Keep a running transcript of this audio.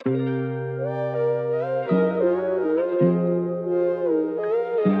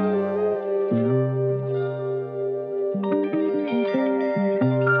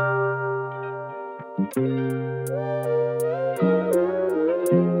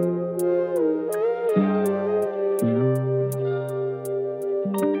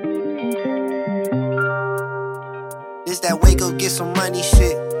that wake up, get some money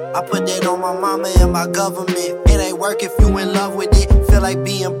shit. I put that on my mama and my government. It ain't work if you in love with it. Feel like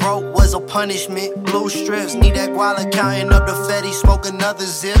being broke was a punishment. Blue strips, need that guala, counting up the fetty, smoke another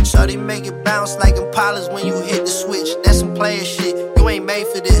zip. Shawty make it bounce like Impalas when you hit the switch. That's some player shit, you ain't made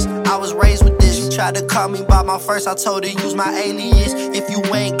for this. I was raised with this. She tried to call me by my first, I told her use my alias. If you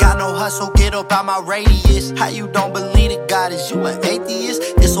ain't got no hustle, get up out my radius. How you don't believe that God is you an atheist?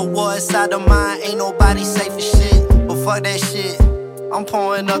 It's a war inside the mind, ain't nobody safe for shit. But fuck that shit, I'm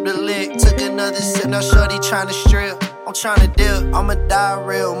pouring up the lick. Took another sip, now shorty tryna strip. I'm tryna dip, I'ma die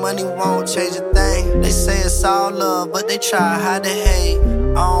real. Money won't change a thing. They say it's all love, but they try to hide the hate.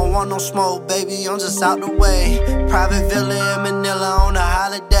 I don't want no smoke, baby, I'm just out the way. Private villa in Manila on the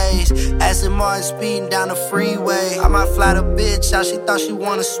holidays. Aston Martin speeding down the freeway. I might fly the bitch out, she thought she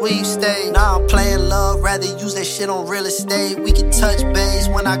want a sweepstakes. Now I'm playing love, rather use that shit on real estate. We can touch base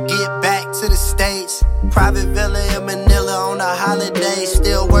when I get back to the States. Private villa in Manila on the holidays.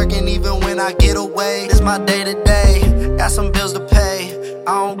 Still working even when I get away. This my day to day, got some bills to pay.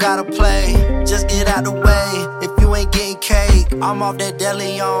 I don't gotta play, just get out the way. If you ain't getting cake, I'm off that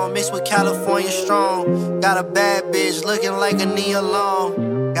deli on, mixed with California strong. Got a bad bitch looking like a knee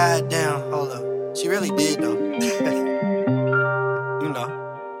alone. Goddamn, hold up, she really did though. You know,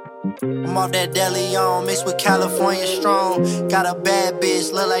 I'm off that deli on, mixed with California strong. Got a bad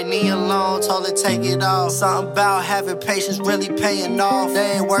bitch, look like knee alone, told her take it off. Something about having patience really paying off.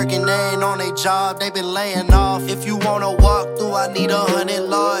 They ain't working, they ain't on their job, they been laying off. If you wanna walk through, I need 100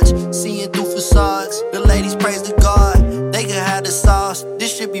 large. Seeing through facades, the ladies praise the God. They can have the sauce,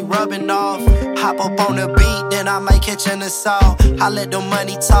 this shit be rubbing off. Hop up on the beat, then I might catch an assault. I let the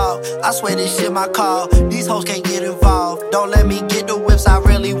money talk, I swear this shit my call. These hoes can't get involved, don't let me get the whips I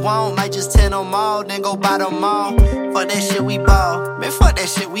really want. Might just 10 them all, then go buy them all. Fuck that shit we bought, man fuck that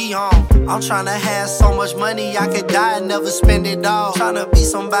shit we on. I'm tryna have so much money I could die and never spend it all. Tryna be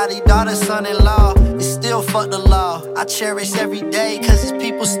somebody's daughter, son-in-law, it's still fuck the law. I cherish every day cause it's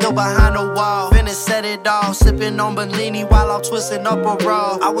people still behind the wall. Finna set it off, sipping on Bellini while I'm twisting up a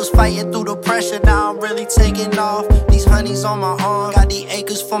raw. I was fighting through the pressure, now I'm really taking off. These honeys on my arm, got the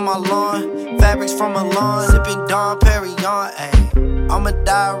acres for my lawn. Fabrics from a lawn, sipping Dom Perignon, ayy. I'ma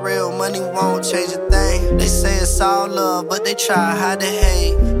die real, money won't change a thing. They say it's all love, but they try to hide the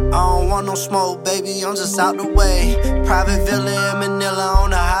hate. I don't want no smoke, baby, I'm just out the way. Private villa in Manila on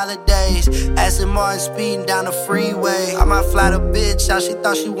the holidays. Aston Martin speeding down the freeway. I might fly the bitch out, she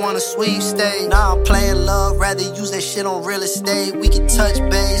thought she want a sweepstakes. Now I'm playing love, rather use that shit on real estate. We can touch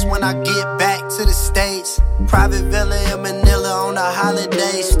base when I get back to the States. Private villa in Manila on the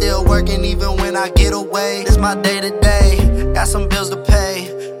holidays. Still working even when I get away. This my day to day, got some bills to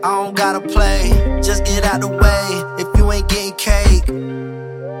pay. I don't gotta play, just get out the way. If you ain't getting cake.